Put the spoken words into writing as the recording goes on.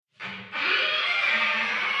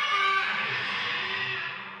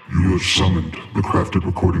You have summoned the Crafted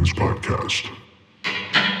Recordings podcast.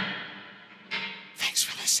 Thanks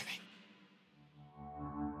for listening.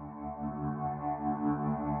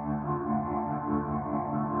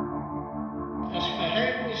 Das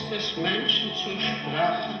Verhältnis des Menschen zur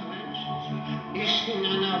Sprache ist in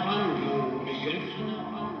einer Wandlung begriffen,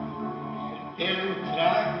 deren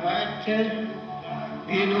Tragweite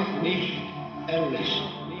wir noch nicht ermessen.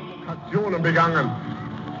 Provokationen begangen.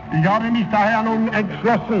 Ich habe mich daher nun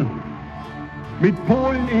entschlossen, mit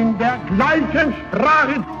Polen in der gleichen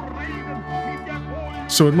Sprache zu reden.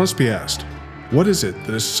 So it must be asked, what is it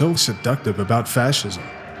that is so seductive about fascism?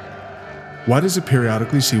 Why does it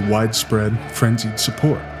periodically see widespread, frenzied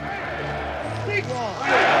support?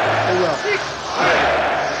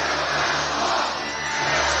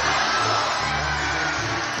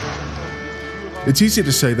 It's easy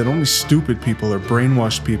to say that only stupid people or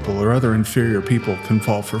brainwashed people or other inferior people can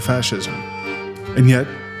fall for fascism. And yet,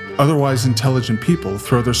 otherwise intelligent people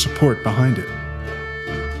throw their support behind it.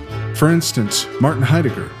 For instance, Martin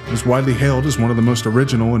Heidegger is widely hailed as one of the most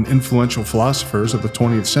original and influential philosophers of the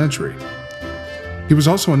 20th century. He was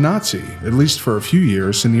also a Nazi, at least for a few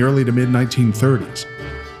years in the early to mid-1930s.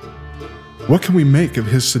 What can we make of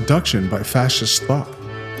his seduction by fascist thought?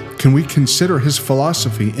 Can we consider his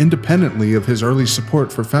philosophy independently of his early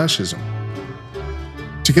support for fascism?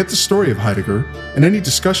 To get the story of Heidegger, and any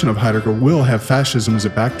discussion of Heidegger will have fascism as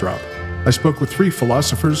a backdrop, I spoke with three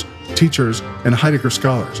philosophers, teachers, and Heidegger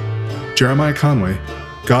scholars: Jeremiah Conway,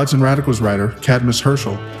 Gods and Radicals writer Cadmus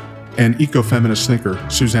Herschel, and ecofeminist thinker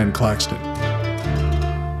Suzanne Claxton.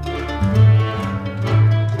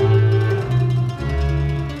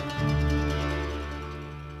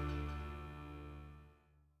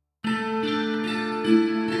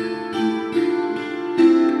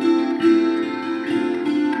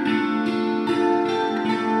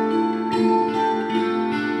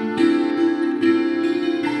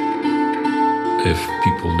 If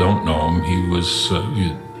people don't know him, he was a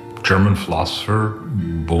German philosopher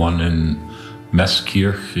born in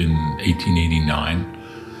Meßkirch in 1889.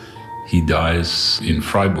 He dies in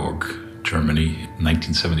Freiburg, Germany, in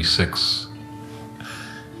 1976.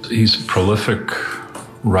 He's a prolific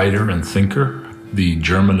writer and thinker. The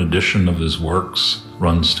German edition of his works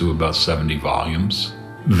runs to about 70 volumes.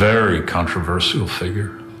 Very controversial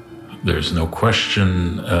figure. There's no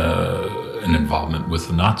question an involvement with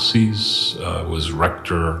the Nazis, was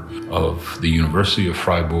rector of the University of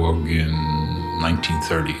Freiburg in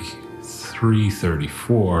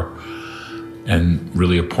 1933-34, and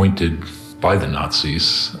really appointed by the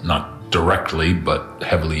Nazis, not directly, but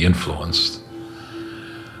heavily influenced.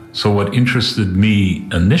 So what interested me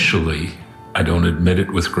initially, I don't admit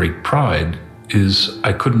it with great pride, is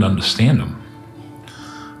I couldn't understand him.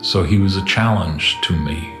 So he was a challenge to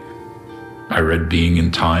me. I read Being in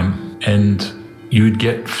Time, and you'd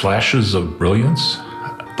get flashes of brilliance,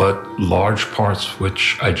 but large parts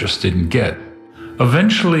which I just didn't get.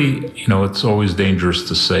 Eventually, it's always dangerous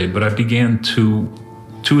to say, but I began to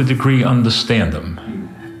a degree, understand them.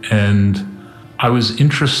 And I was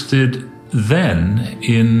interested then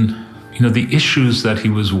in, the issues that he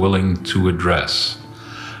was willing to address.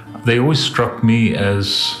 They always struck me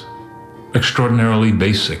as extraordinarily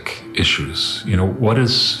basic issues. What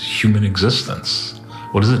is human existence?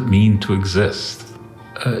 What does it mean to exist?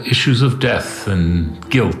 Issues of death and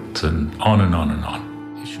guilt and on and on and on.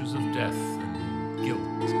 Issues of death and guilt.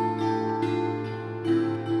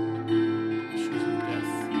 Issues of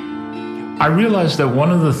death and guilt. I realized that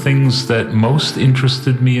one of the things that most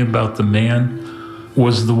interested me about the man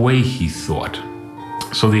was the way he thought.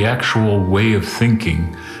 So the actual way of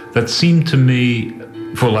thinking that seemed to me,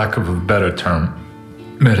 for lack of a better term,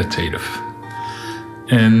 meditative.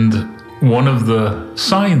 And one of the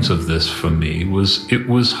signs of this for me was it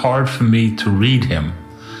was hard for me to read him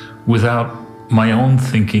without my own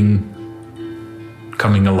thinking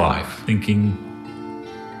coming alive, thinking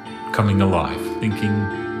coming alive, thinking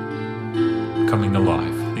coming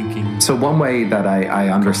alive, thinking. So one way that I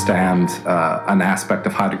understand an aspect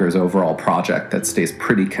of Heidegger's overall project that stays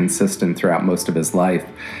pretty consistent throughout most of his life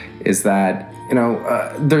is that,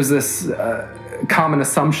 there's this common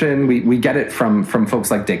assumption. We get it from folks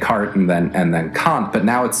like Descartes and then Kant, but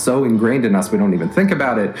now it's so ingrained in us we don't even think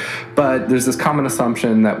about it. But there's this common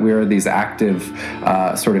assumption that we're these active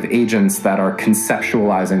sort of agents that are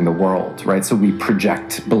conceptualizing the world, right? So we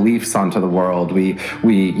project beliefs onto the world. We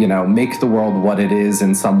make the world what it is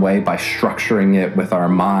in some way by structuring it with our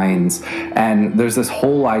minds. And there's this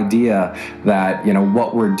whole idea that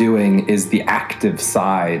what we're doing is the active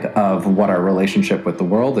side of what our relationship with the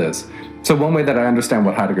world is. So one way that I understand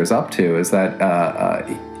what Heidegger's up to is that,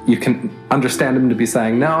 you can understand him to be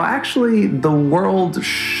saying, no, actually, the world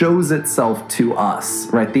shows itself to us,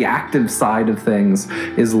 right? The active side of things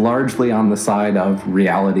is largely on the side of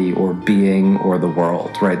reality or being or the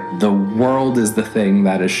world, right? The world is the thing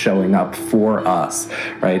that is showing up for us,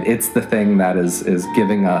 right? It's the thing that is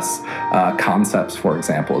giving us concepts, for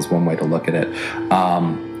example, is one way to look at it.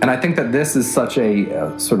 And I think that this is such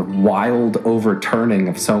a sort of wild overturning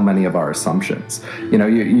of so many of our assumptions. You know,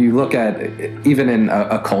 you look at, even in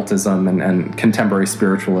occultism and contemporary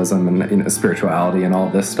spiritualism and spirituality and all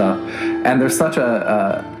this stuff, and there's such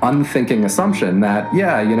a unthinking assumption that,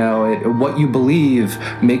 what you believe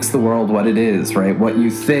makes the world what it is, right? What you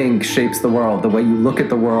think shapes the world. The way you look at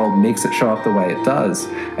the world makes it show up the way it does.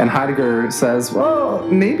 And Heidegger says, well,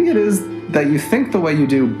 maybe it is that you think the way you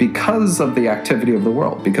do because of the activity of the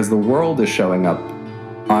world, because the world is showing up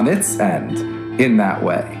on its end in that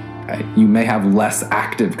way. Right? You may have less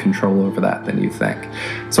active control over that than you think.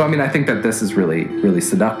 So, I think that this is really, really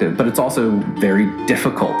seductive, but it's also very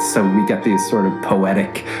difficult. So we get these sort of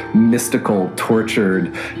poetic, mystical,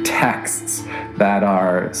 tortured texts that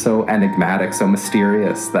are so enigmatic, so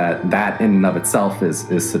mysterious, that in and of itself is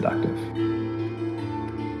seductive.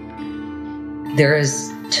 There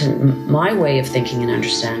is, to my way of thinking and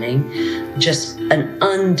understanding, just an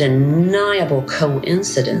undeniable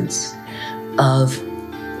coincidence of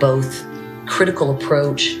both critical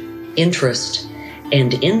approach, interest,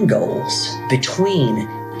 and end goals between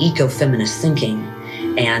ecofeminist thinking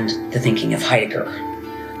and the thinking of Heidegger,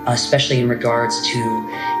 especially in regards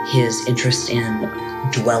to his interest in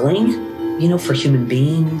dwelling, for human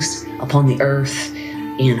beings upon the earth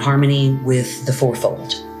in harmony with the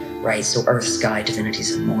fourfold. Right, so earth, sky,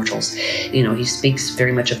 divinities, and mortals. He speaks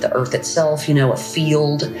very much of the earth itself, a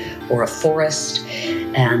field or a forest,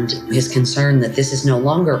 and his concern that this is no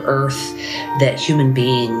longer earth that human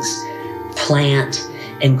beings plant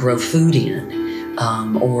and grow food in,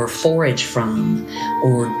 or forage from,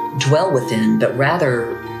 or dwell within, but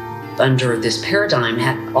rather, under this paradigm,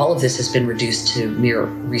 all of this has been reduced to mere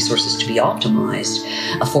resources to be optimized.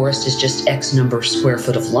 A forest is just X number of square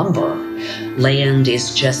foot of lumber. Land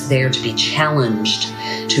is just there to be challenged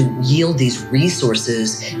to yield these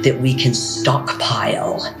resources that we can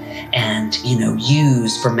stockpile and,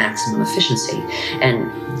 use for maximum efficiency.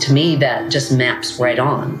 And to me, that just maps right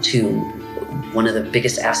on to one of the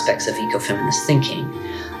biggest aspects of ecofeminist thinking.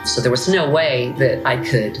 So there was no way that I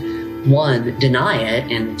could, one, deny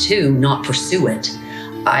it, and two, not pursue it.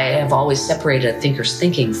 I have always separated a thinker's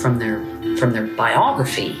thinking from their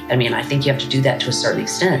biography. I think you have to do that to a certain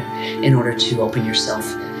extent in order to open yourself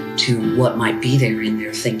to what might be there in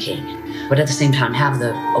their thinking, but at the same time have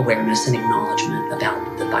the awareness and acknowledgement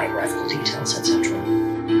about the biographical details, etc.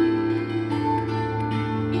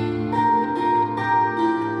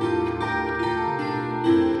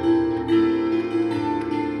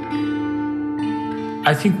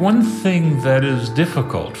 I think one thing that is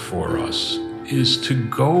difficult for us is to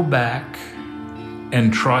go back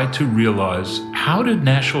and try to realize, how did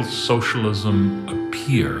National Socialism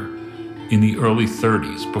appear in the early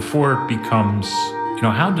 30s before it becomes,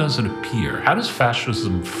 how does it appear? How does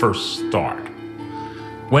fascism first start?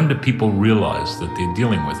 When do people realize that they're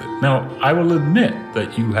dealing with it? Now, I will admit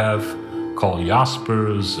that you have Karl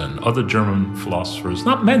Jaspers and other German philosophers,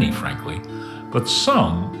 not many, frankly, but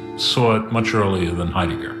some saw it much earlier than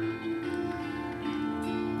Heidegger.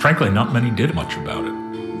 Frankly, not many did much about it.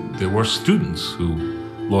 There were students who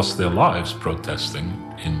lost their lives protesting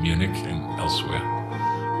in Munich and elsewhere,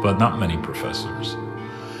 but not many professors.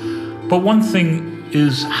 But one thing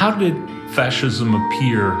is, how did fascism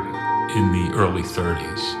appear in the early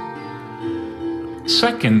 30s?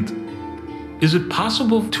 Second, is it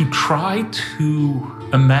possible to try to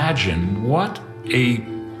imagine what a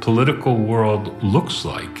political world looks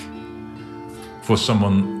like for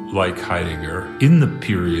someone like Heidegger in the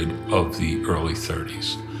period of the early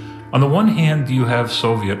 30s? On the one hand, you have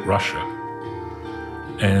Soviet Russia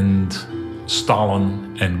and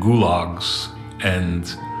Stalin and gulags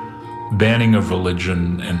and banning of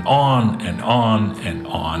religion and on and on and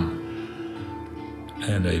on,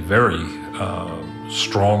 and a very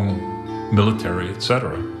strong military,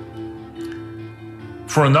 etc.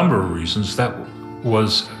 For a number of reasons, that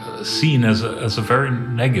was seen as a very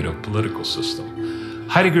negative political system.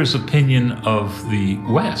 Heidegger's opinion of the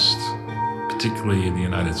West, particularly in the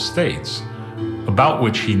United States, about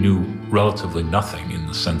which he knew relatively nothing, in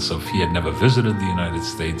the sense of he had never visited the United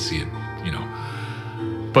States,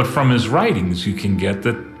 but from his writings you can get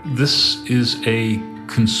that this is a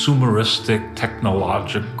consumeristic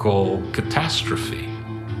technological catastrophe,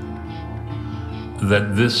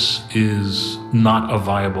 that this is not a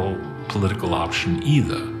viable political option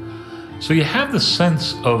either. So you have the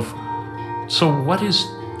sense of, so what is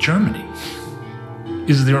Germany?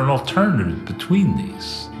 Is there an alternative between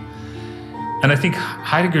these? And I think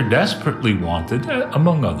Heidegger desperately wanted,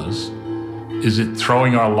 among others, is it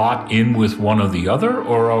throwing our lot in with one or the other,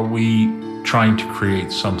 or are we trying to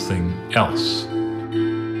create something else?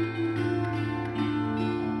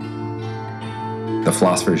 The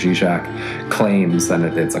philosopher Zizek claims, and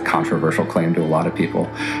it's a controversial claim to a lot of people,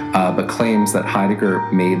 but claims that Heidegger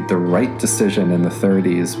made the right decision in the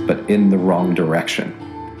 30s, but in the wrong direction.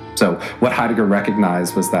 So what Heidegger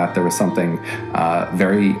recognized was that there was something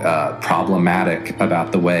very problematic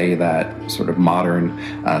about the way that sort of modern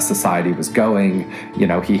society was going. You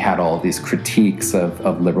know, he had all these critiques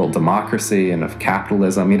of liberal democracy and of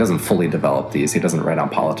capitalism. He doesn't fully develop these. He doesn't write on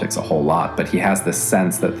politics a whole lot, but he has this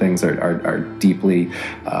sense that things are deeply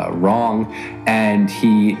wrong, and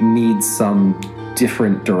he needs some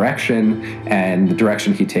different direction, and the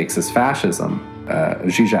direction he takes is fascism.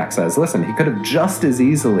 Zizek says, listen, he could have just as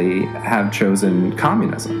easily have chosen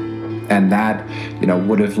communism. And that,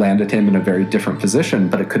 would have landed him in a very different position,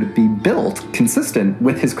 but it could be built consistent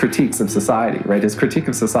with his critiques of society, right? His critique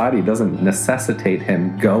of society doesn't necessitate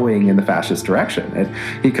him going in the fascist direction.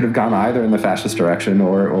 He could have gone either in the fascist direction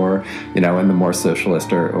or in the more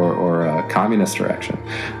socialist or communist direction.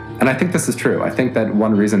 And I think this is true. I think that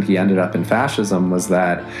one reason he ended up in fascism was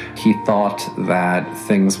that he thought that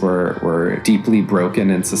things were deeply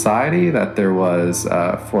broken in society, that there was,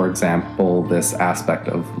 for example, this aspect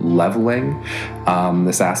of leveling,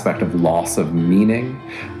 this aspect of loss of meaning,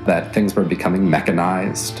 that things were becoming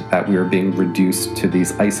mechanized, that we were being reduced to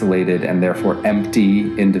these isolated and therefore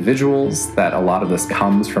empty individuals, that a lot of this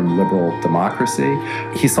comes from liberal democracy.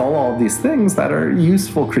 He saw all of these things that are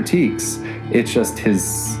useful critiques. It's just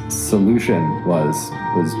his solution was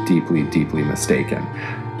deeply, deeply mistaken.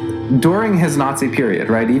 During his Nazi period,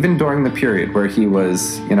 right, even during the period where he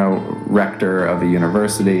was, rector of a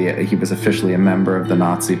university, he was officially a member of the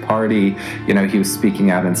Nazi Party, he was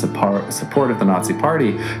speaking out in support of the Nazi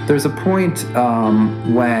Party, there's a point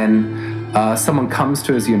when someone comes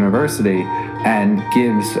to his university and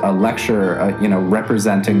gives a lecture,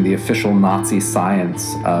 representing the official Nazi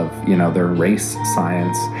science of, their race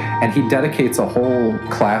science. And he dedicates a whole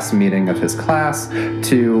class meeting of his class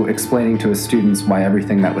to explaining to his students why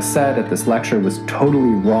everything that was said at this lecture was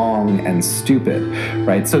totally wrong and stupid,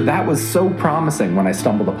 right? So that was so promising when I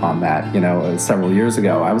stumbled upon that, several years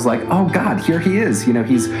ago. I was like, oh God, here he is. He's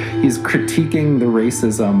critiquing the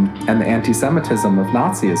racism and the anti-Semitism of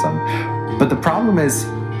Nazism. But the problem is,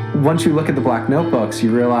 once you look at the Black Notebooks,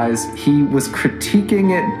 you realize he was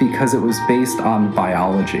critiquing it because it was based on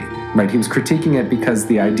biology, right? He was critiquing it because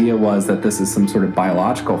the idea was that this is some sort of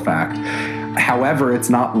biological fact. However, it's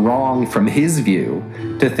not wrong from his view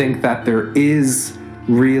to think that there is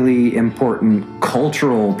really important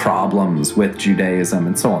cultural problems with Judaism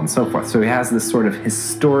and so on and so forth. So he has this sort of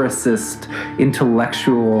historicist,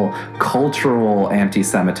 intellectual, cultural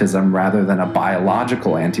anti-Semitism rather than a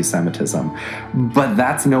biological anti-Semitism. But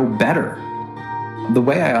that's no better. The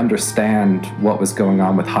way I understand what was going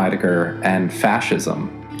on with Heidegger and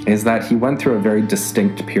fascism is that he went through a very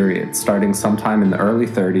distinct period, starting sometime in the early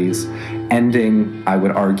 30s, ending, I would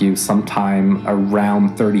argue, sometime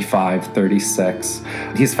around 35, 36.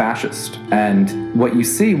 He's fascist. And what you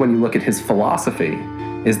see when you look at his philosophy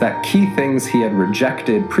is that key things he had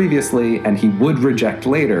rejected previously and he would reject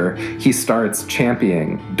later, he starts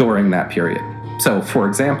championing during that period. So, for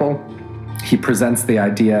example, he presents the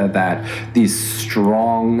idea that these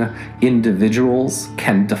strong individuals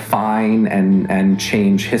can define and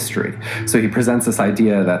change history. So he presents this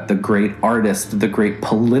idea that the great artist, the great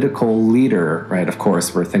political leader, right, of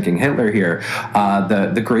course, we're thinking Hitler here,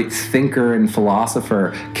 the great thinker and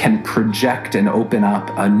philosopher can project and open up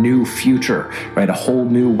a new future, right, a whole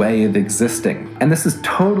new way of existing. And this is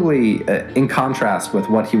totally in contrast with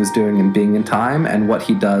what he was doing in Being in Time and what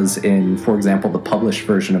he does in, for example, the published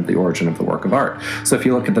version of The Origin of the Work of Art. So if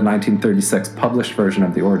you look at the 1936 published version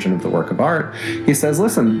of The Origin of the Work of Art, he says,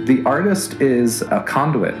 listen, the artist is a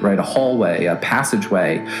conduit, right, a hallway, a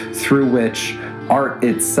passageway through which art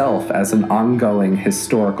itself as an ongoing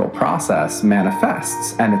historical process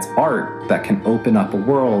manifests. And it's art that can open up a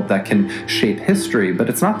world, that can shape history, but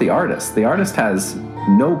it's not the artist. The artist has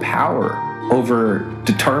no power over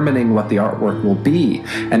determining what the artwork will be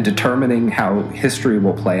and determining how history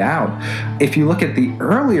will play out. If you look at the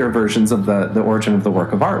earlier versions of the Origin of the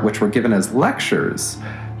Work of Art, which were given as lectures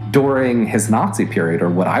during his Nazi period, or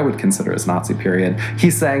what I would consider his Nazi period,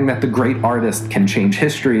 he's saying that the great artist can change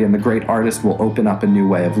history and the great artist will open up a new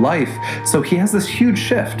way of life. So he has this huge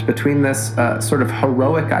shift between this sort of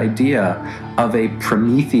heroic idea of a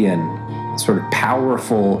Promethean sort of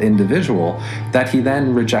powerful individual that he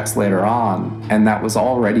then rejects later on, and that was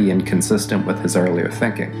already inconsistent with his earlier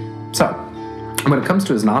thinking. So, when it comes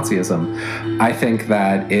to his Nazism, I think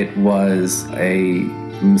that it was a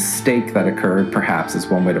mistake that occurred, perhaps is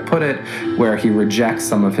one way to put it, where he rejects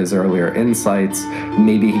some of his earlier insights.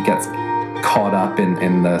 Maybe he gets caught up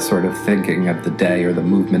in the sort of thinking of the day or the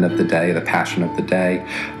movement of the day, the passion of the day.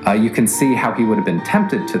 You can see how he would have been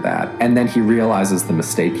tempted to that, and then he realizes the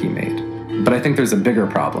mistake he made. But I think there's a bigger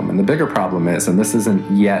problem, and the bigger problem is, and this isn't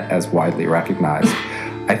yet as widely recognized,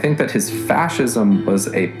 I think that his fascism was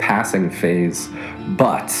a passing phase,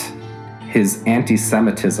 but his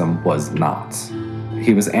anti-Semitism was not.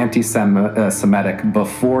 He was anti-Semitic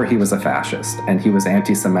before he was a fascist, and he was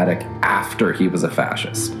anti-Semitic after he was a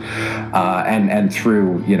fascist, and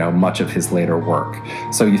through much of his later work.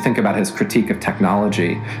 So you think about his critique of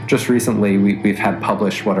technology. Just recently, we've had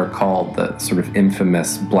published what are called the sort of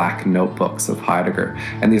infamous Black Notebooks of Heidegger,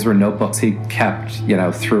 and these were notebooks he kept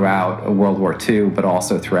throughout World War II, but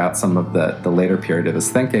also throughout some of the later period of his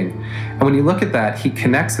thinking. And when you look at that, he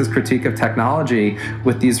connects his critique of technology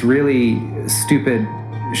with these really stupid,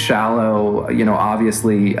 shallow,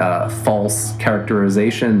 obviously false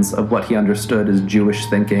characterizations of what he understood as Jewish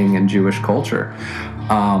thinking and Jewish culture.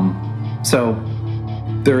 So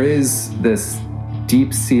there is this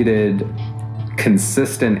deep-seated,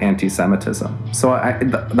 consistent anti-Semitism. So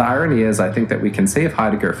the irony is, I think that we can save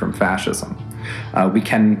Heidegger from fascism. We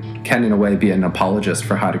can in a way be an apologist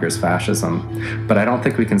for Heidegger's fascism, but I don't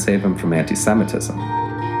think we can save him from anti-Semitism.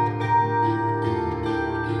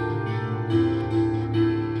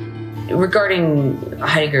 Regarding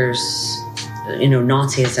Heidegger's,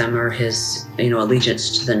 Nazism or his,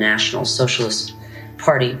 allegiance to the National Socialist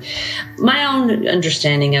Party, my own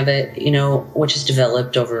understanding of it, which has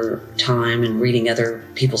developed over time and reading other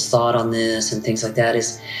people's thought on this and things like that,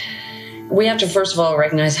 is we have to first of all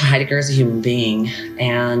recognize Heidegger as a human being,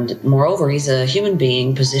 and moreover, he's a human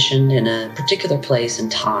being positioned in a particular place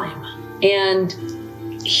and time. And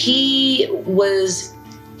he was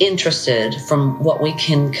interested, from what we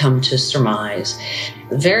can come to surmise,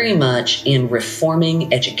 very much in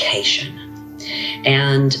reforming education.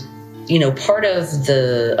 And, part of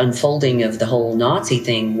the unfolding of the whole Nazi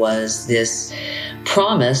thing was this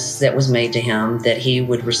promise that was made to him that he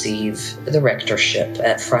would receive the rectorship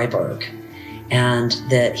at Freiburg, and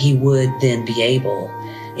that he would then be able,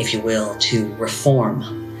 if you will, to reform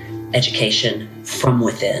education from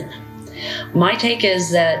within. My take is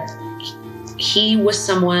that he was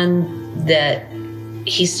someone that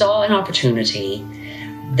he saw an opportunity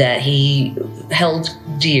that he held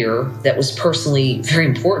dear, that was personally very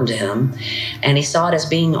important to him, and he saw it as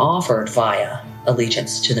being offered via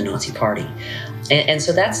allegiance to the Nazi Party. And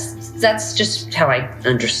so that's just how I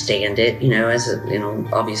understand it, as a,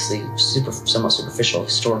 obviously somewhat superficial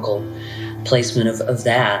historical placement of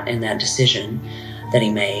that and that decision that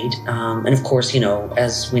he made. And of course,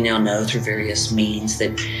 as we now know through various means,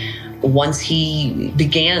 that once he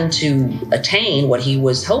began to attain what he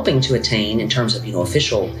was hoping to attain in terms of,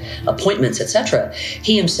 official appointments, etc.,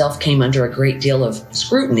 he himself came under a great deal of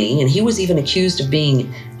scrutiny, and he was even accused of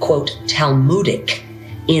being, quote, Talmudic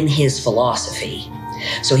in his philosophy.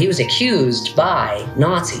 So he was accused by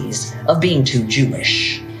Nazis of being too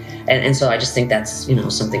Jewish. And so I just think that's,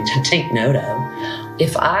 something to take note of.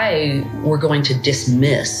 If I were going to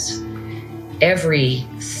dismiss every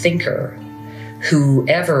thinker who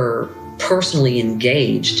ever personally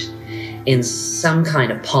engaged in some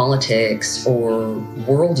kind of politics or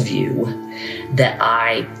worldview that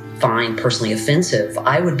I find personally offensive,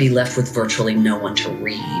 I would be left with virtually no one to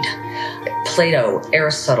read. Plato,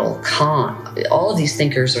 Aristotle, Kant, all of these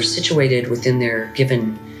thinkers are situated within their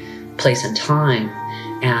given place and time,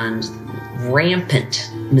 and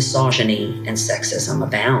rampant misogyny and sexism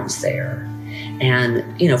abounds there. And,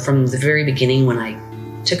 from the very beginning, when I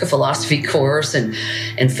took a philosophy course and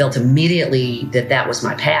felt immediately that was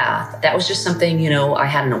my path, that was just something, I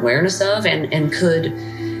had an awareness of and could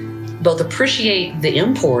both appreciate the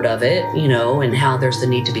import of it, and how there's the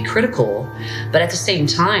need to be critical. But at the same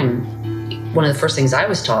time, one of the first things I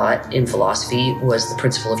was taught in philosophy was the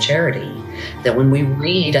principle of charity, that when we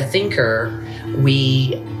read a thinker,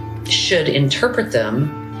 we should interpret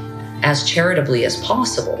them as charitably as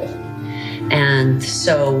possible. And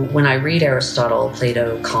so when I read Aristotle,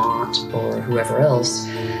 Plato, Kant, or whoever else,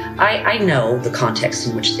 I know the context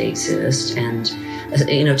in which they exist. And,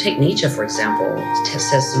 take Nietzsche, for example,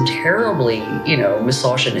 says some terribly,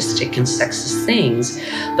 misogynistic and sexist things,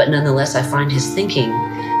 but nonetheless, I find his thinking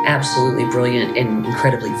absolutely brilliant and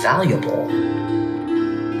incredibly valuable.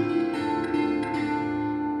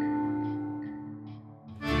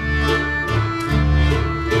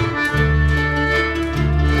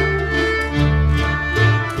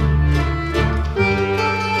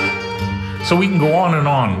 So we can go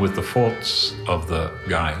on with the faults of the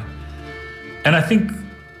guy. And I think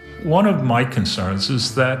one of my concerns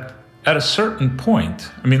is that at a certain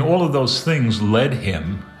point, I mean, all of those things led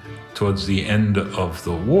him towards the end of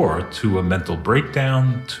the war to a mental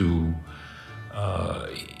breakdown, to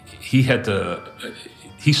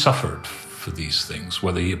he suffered for these things,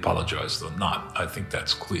 whether he apologized or not. I think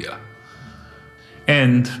that's clear.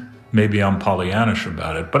 And maybe I'm Pollyannish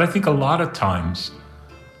about it, but I think a lot of times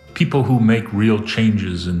people who make real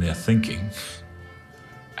changes in their thinking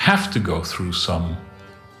have to go through some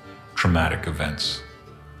traumatic events.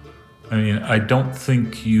 I mean, I don't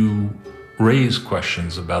think you raise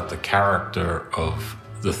questions about the character of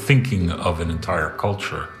the thinking of an entire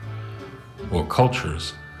culture or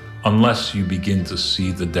cultures unless you begin to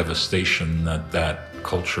see the devastation that that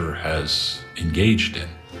culture has engaged in.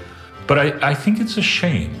 But I think it's a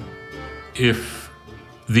shame if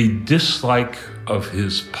the dislike of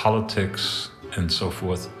his politics and so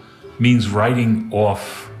forth means writing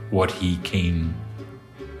off what he came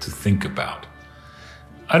to think about.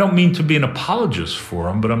 I don't mean to be an apologist for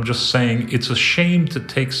him, but I'm just saying it's a shame to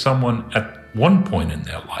take someone at one point in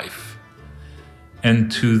their life and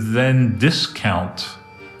to then discount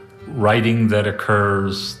writing that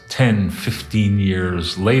occurs 10, 15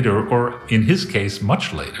 years later, or in his case,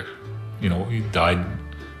 much later. You know, he died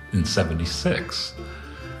in 76.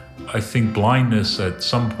 I think blindness at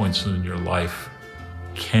some points in your life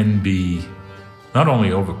can be not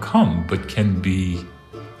only overcome, but can be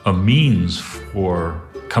a means for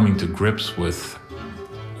coming to grips with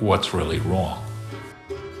what's really wrong.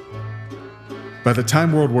 By the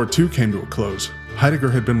time World War II came to a close,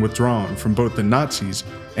 Heidegger had been withdrawn from both the Nazis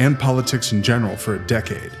and politics in general for a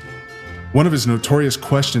decade. One of his notorious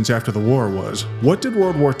questions after the war was, what did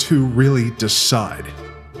World War II really decide?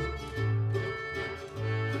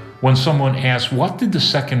 When someone asks, what did the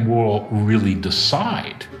Second War really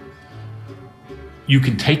decide? You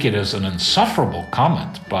can take it as an insufferable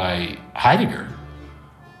comment by Heidegger,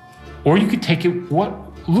 or you could take it, what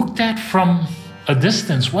looked at from a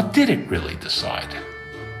distance, what did it really decide?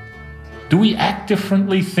 Do we act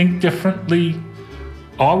differently, think differently?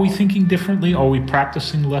 Are we thinking differently? Are we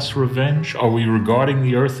practicing less revenge? Are we regarding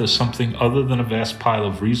the earth as something other than a vast pile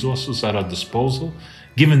of resources at our disposal?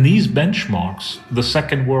 Given these benchmarks, the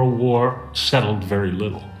Second World War settled very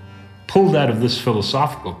little. Pulled out of this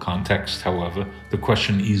philosophical context, however, the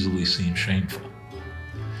question easily seems shameful.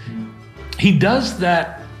 He does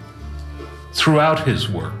that throughout his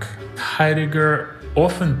work. Heidegger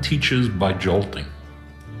often teaches by jolting.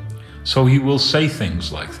 So he will say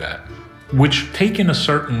things like that, which taken a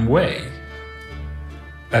certain way,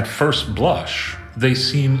 at first blush, they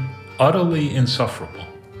seem utterly insufferable.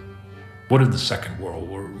 What did the Second World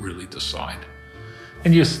War really decide?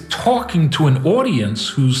 And you're talking to an audience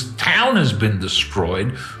whose town has been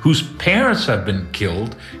destroyed, whose parents have been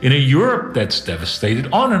killed, in a Europe that's devastated,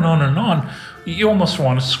 on and on and on. You almost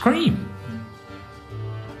want to scream.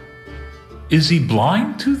 Is he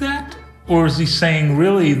blind to that? Or is he saying,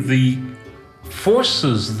 really, the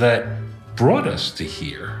forces that brought us to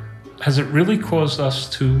here, has it really caused us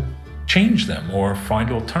to change them or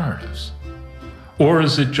find alternatives? Or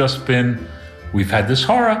has it just been, we've had this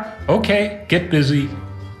horror, okay, get busy,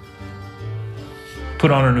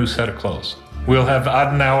 put on a new set of clothes. We'll have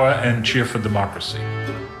Adenauer and cheer for democracy.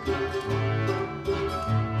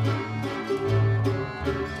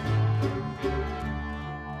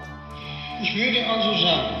 Ich würde also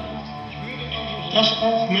sagen, dass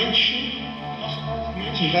auch Menschen,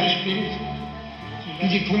 zum Beispiel wie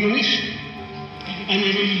die Kommunisten, eine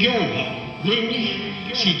Religion haben, nämlich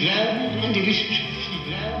sie glauben an die Wissenschaft.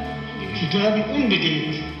 Sie glauben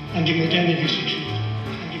unbedingt an die moderne Wissenschaft.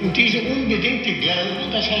 Und diese unbedingte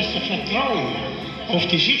Glaube, das heißt das Vertrauen auf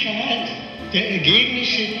die Sicherheit der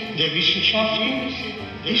Ergebnisse der Wissenschaften,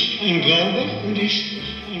 ist ein Glaube und ist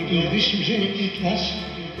in gewissem Sinne etwas,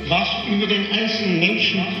 was über den einzelnen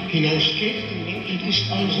Menschen hinausgeht und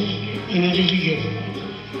ist also eine Religion.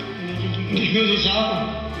 Und ich würde sagen,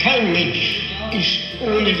 kein Mensch ist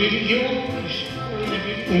ohne Religion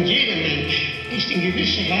und jeder Mensch ist in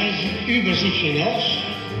gewisser Weise über sich hinaus.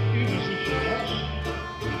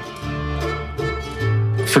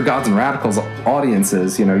 For Gods and Radicals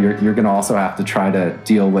audiences, you know, you're going to also have to try to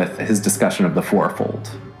deal with his discussion of the fourfold.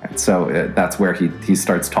 And so that's where he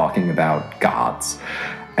starts talking about gods.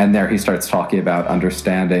 And there he starts talking about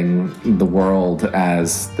understanding the world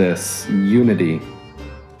as this unity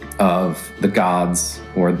of the gods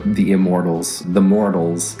or the immortals, the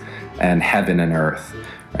mortals, and heaven and earth.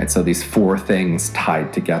 Right? So these four things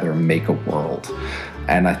tied together make a world.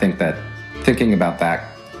 And I think that thinking about that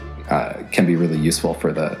can be really useful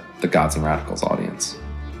for the Gods and Radicals audience?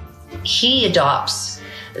 He adopts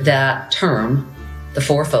that term, the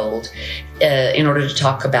fourfold, in order to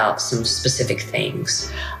talk about some specific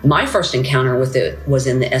things. My first encounter with it was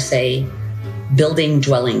in the essay Building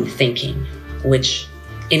Dwelling Thinking, which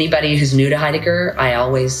anybody who's new to Heidegger, I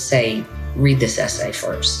always say, read this essay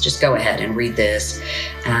first. Just go ahead and read this,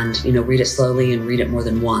 and read it slowly and read it more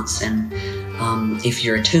than once. And if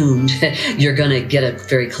you're attuned, you're going to get a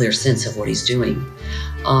very clear sense of what he's doing.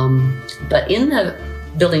 But in the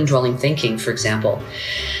Building Dwelling Thinking, for example,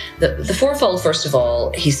 the fourfold, first of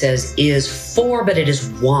all, he says, is four, but it is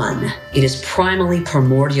one. It is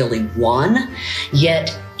primordially one.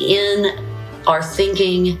 Yet in our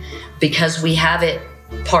thinking, because we have it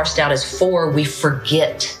parsed out as four, we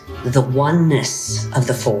forget the oneness of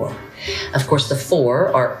the four. Of course, the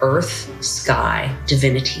four are earth, sky,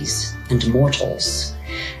 divinities, and mortals.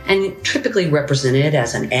 And typically represented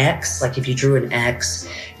as an X, like if you drew an X,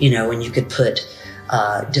 and you could put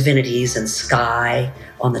divinities and sky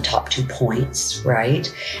on the top 2 points,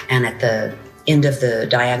 right? And at the end of the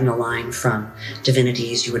diagonal line from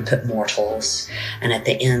divinities, you would put mortals. And at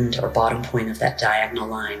the end or bottom point of that diagonal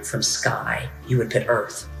line from sky, you would put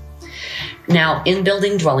earth. Now, in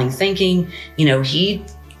Building Dwelling Thinking, he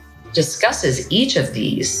discusses each of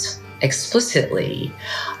these explicitly.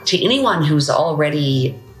 To anyone who's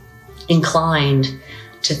already inclined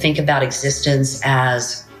to think about existence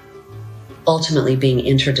as ultimately being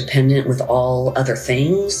interdependent with all other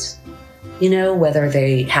things, whether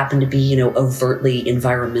they happen to be, overtly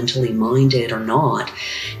environmentally minded or not,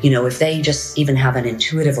 if they just even have an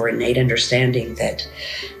intuitive or innate understanding that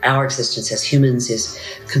our existence as humans is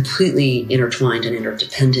completely intertwined and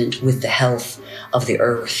interdependent with the health of the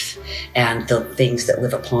earth and the things that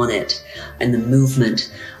live upon it and the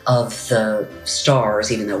movement of the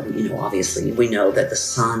stars, even though, obviously we know that the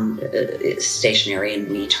sun is stationary and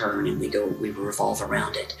we turn and we revolve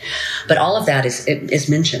around it. But all of that is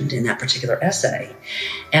mentioned in that particular essay.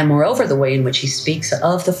 And moreover, the way in which he speaks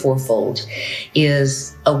of the fourfold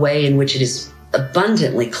is a way in which it is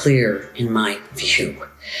abundantly clear, in my view,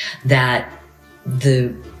 that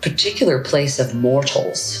the particular place of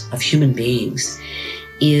mortals, of human beings,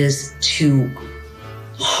 is to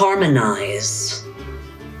harmonize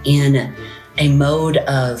in a mode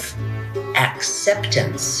of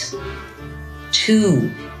acceptance to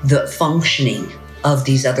the functioning of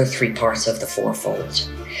these other 3 parts of the fourfold.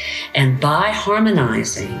 And by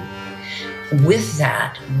harmonizing with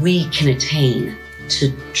that, we can attain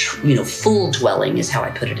to, full dwelling is how I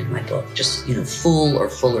put it in my book, just, full or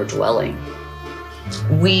fuller dwelling.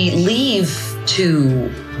 We leave to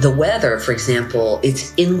the weather, for example,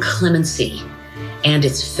 its inclemency and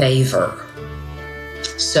its favor.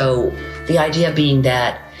 So the idea being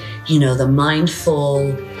that, the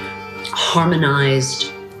mindful,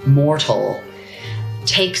 harmonized mortal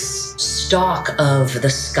takes stock of the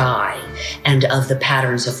sky and of the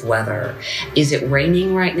patterns of weather. Is it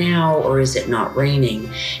raining right now or is it not raining?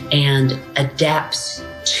 And adapts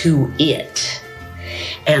to it.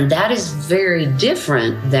 And that is very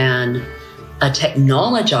different than a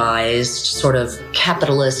technologized sort of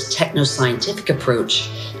capitalist techno-scientific approach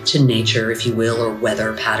to nature, if you will, or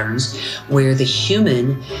weather patterns, where the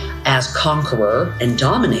human as conqueror and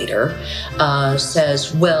dominator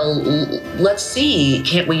says, well, let's see,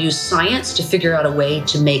 can't we use science to figure out a way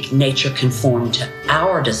to make nature conform to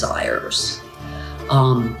our desires?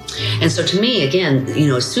 And so to me, again,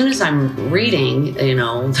 as soon as I'm reading,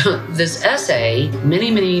 this essay many,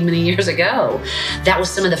 many, many years ago, that was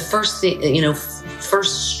some of the first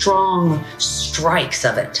strong strikes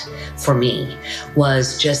of it for me,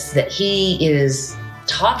 was just that he is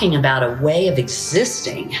talking about a way of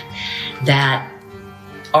existing that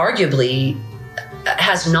arguably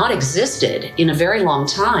has not existed in a very long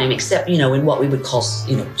time, except, in what we would call,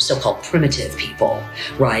 so-called primitive people,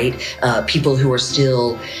 right? People who are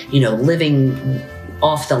still, living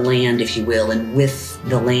off the land, if you will, and with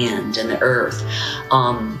the land and the earth.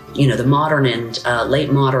 The modern and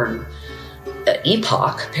late modern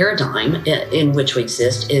epoch, paradigm in which we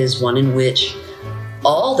exist is one in which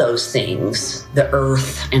all those things, the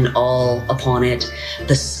earth and all upon it,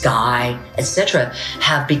 the sky, etc.,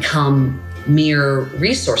 have become mere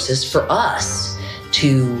resources for us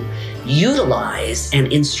to utilize and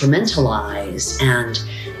instrumentalize, and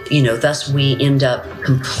thus we end up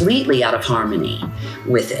completely out of harmony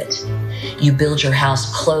with it. You build your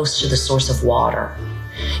house close to the source of water.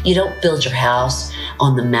 You don't build your house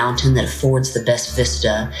on the mountain that affords the best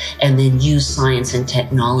vista and then use science and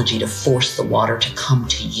technology to force the water to come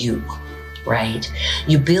to you, right?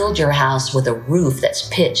 You build your house with a roof that's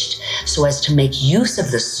pitched so as to make use of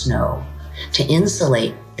the snow, to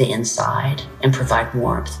insulate the inside and provide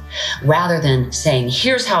warmth, rather than saying,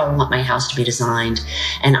 here's how I want my house to be designed,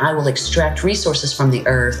 and I will extract resources from the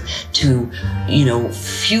earth to,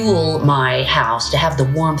 fuel my house to have the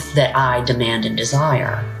warmth that I demand and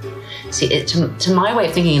desire. See, to my way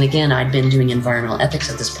of thinking, and again, I'd been doing environmental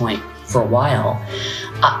ethics at this point for a while,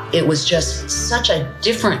 it was just such a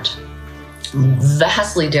different,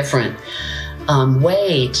 vastly different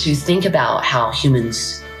way to think about how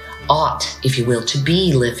humans ought, if you will, to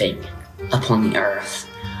be living upon the earth,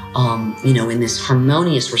 in this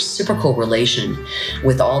harmonious reciprocal relation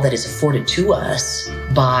with all that is afforded to us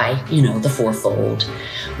by, the fourfold,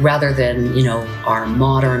 rather than, our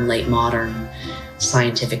modern, late modern,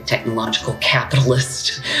 scientific, technological,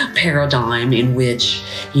 capitalist paradigm in which,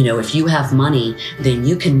 if you have money, then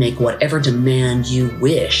you can make whatever demand you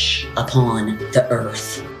wish upon the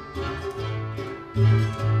earth.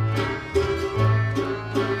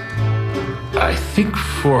 I think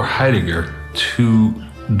for Heidegger, to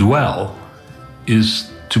dwell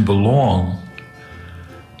is to belong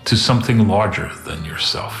to something larger than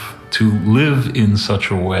yourself, to live in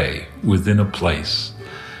such a way within a place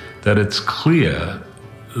that it's clear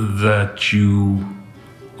that you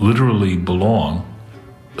literally belong,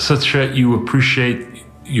 such that you appreciate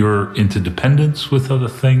your interdependence with other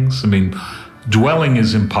things. I mean, dwelling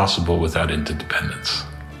is impossible without interdependence.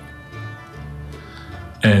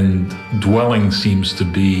 And dwelling seems to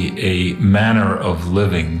be a manner of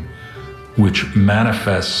living which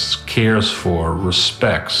manifests, cares for,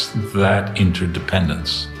 respects that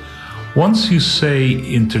interdependence. Once you say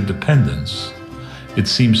interdependence, it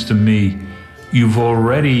seems to me you've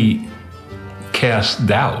already cast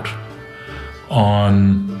doubt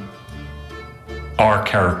on our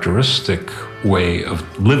characteristic way of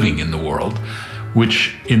living in the world,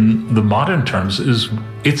 which in the modern terms is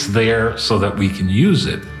it's there so that we can use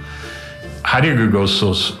it. Heidegger goes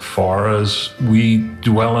so far as we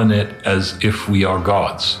dwell in it as if we are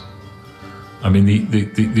gods. I mean,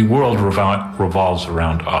 the world revolves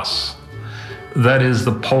around us. That is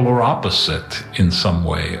the polar opposite in some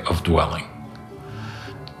way of dwelling.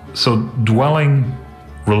 So dwelling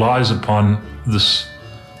relies upon this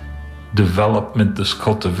development, this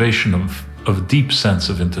cultivation of deep sense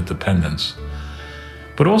of interdependence.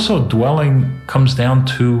 But also dwelling comes down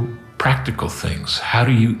to practical things. How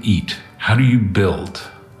do you eat? How do you build?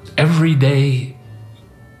 Everyday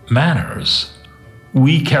manners.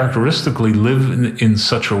 We characteristically live in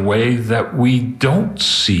such a way that we don't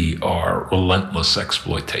see our relentless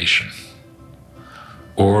exploitation,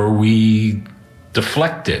 or we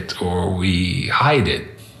deflect it, or we hide it.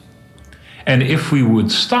 And if we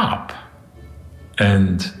would stop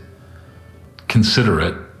and consider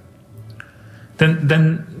it,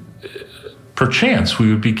 then perchance we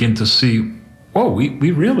would begin to see, whoa,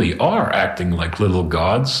 we really are acting like little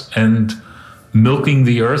gods and milking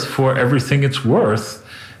the earth for everything it's worth,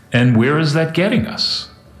 and where is that getting us?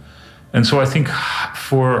 And so I think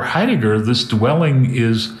for Heidegger, this dwelling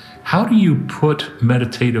is, how do you put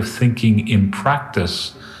meditative thinking in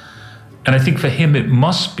practice? And I think for him it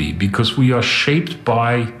must be, because we are shaped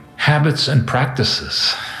by habits and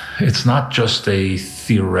practices. It's not just a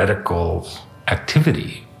theoretical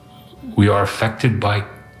activity. We are affected by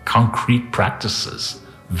concrete practices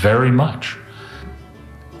very much.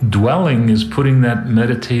 Dwelling is putting that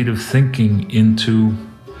meditative thinking into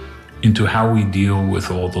how we deal with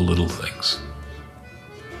all the little things.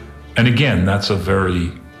 And again, that's a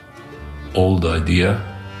very old idea.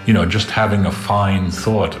 Just having a fine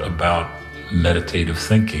thought about meditative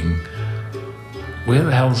thinking, where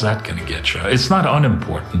the hell is that going to get you? It's not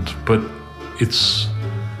unimportant, but it's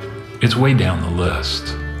way down the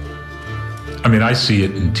list. I mean, I see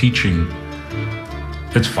it in teaching.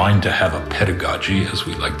 It's fine to have a pedagogy, as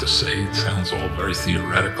we like to say. It sounds all very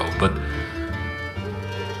theoretical, but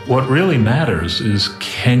what really matters is,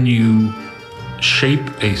 can you shape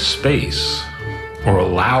a space or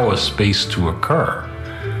allow a space to occur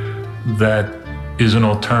that is an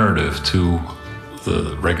alternative to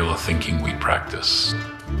the regular thinking we practice?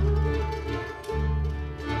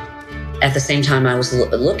 At the same time, I was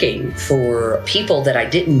looking for people that I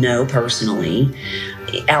didn't know personally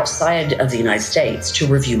outside of the United States to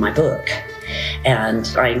review my book. And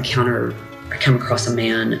I come across a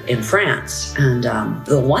man in France. And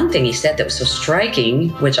the one thing he said that was so striking,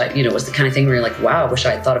 which was the kind of thing where you're like, wow, I wish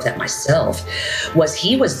I had thought of that myself, was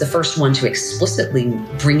he was the first one to explicitly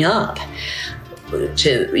bring up,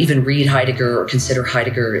 to even read Heidegger or consider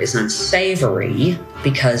Heidegger as unsavory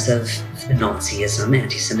because of Nazism,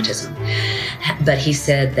 anti-Semitism. But he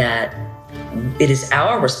said that it is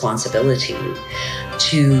our responsibility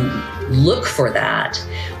to look for that,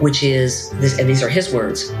 which is this, and these are his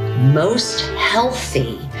words, most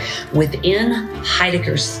healthy within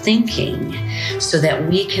Heidegger's thinking, so that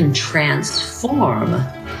we can transform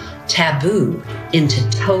taboo into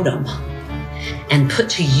totem and put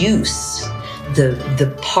to use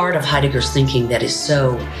the part of Heidegger's thinking that is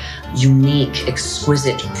so unique,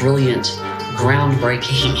 exquisite, brilliant,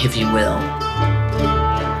 groundbreaking, if you will.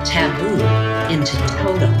 Taboo into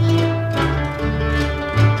totem.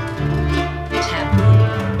 Taboo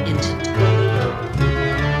into totem.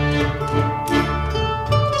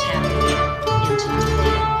 Taboo into totem.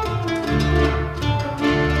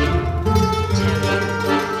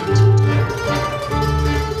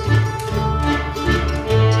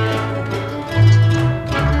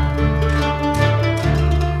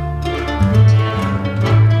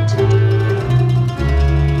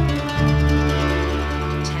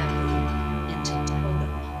 Taboo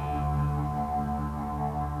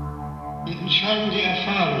into entscheidende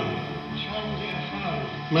Erfahrung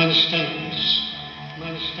meines Denkens.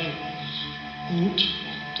 Und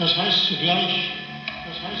das heißt zugleich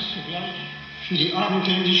für die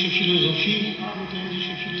abendländische Philosophie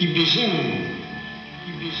die Besinnung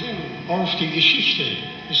auf die Geschichte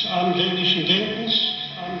des abendländischen Denkens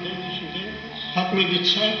hat mir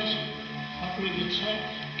gezeigt,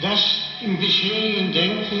 dass im bisherigen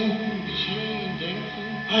Denken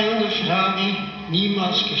eine Frage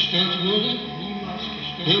niemals gestellt wurde,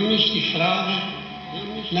 nämlich die Frage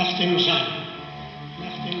nach dem Sein.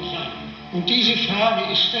 Und diese Frage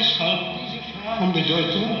ist deshalb von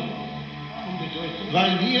Bedeutung,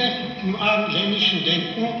 weil wir im abendländischen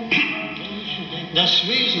Denken das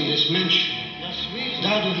Wesen des Menschen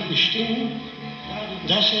dadurch bestimmen,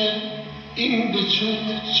 dass er in Bezug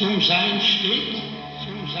zum Sein steht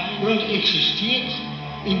und existiert,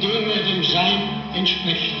 indem er dem Sein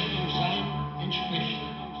entspricht.